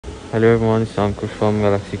Hello everyone, it's Ankush from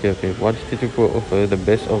Galaxy Cafe. Watch T2 Pro offers the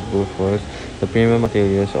best of both worlds, the premium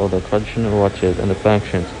materials of the traditional watches and the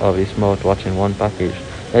functions of a smartwatch in one package.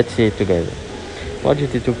 Let's see it together. Watch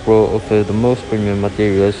GT2 Pro offers the most premium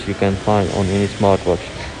materials you can find on any smartwatch.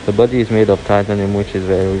 The body is made of titanium, which is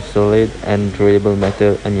very solid and durable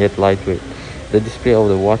metal and yet lightweight. The display of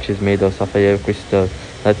the watch is made of sapphire crystal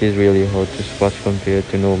that is really hard to scratch compared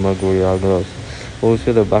to normal Gorilla Glass.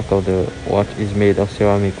 Also, the back of the watch is made of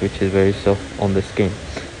ceramic, which is very soft on the skin.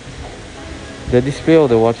 The display of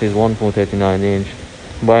the watch is 1.39-inch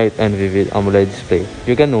bright and vivid AMOLED display.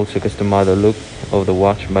 You can also customize the look of the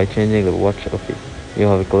watch by changing the watch face. You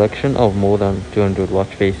have a collection of more than 200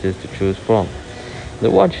 watch faces to choose from.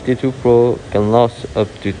 The Watch T2 Pro can last up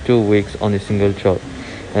to 2 weeks on a single charge,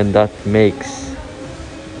 and that makes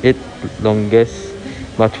it longest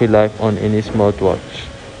battery life on any smartwatch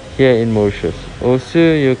here in Mauritius. Also,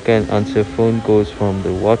 you can answer phone calls from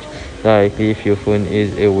the watch directly if your phone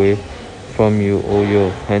is away from you or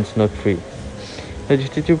your hands not free. The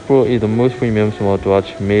GT2 Pro is the most premium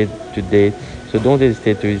smartwatch made to date, so don't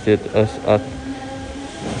hesitate to visit us at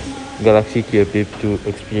Galaxy QP to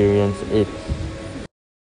experience it.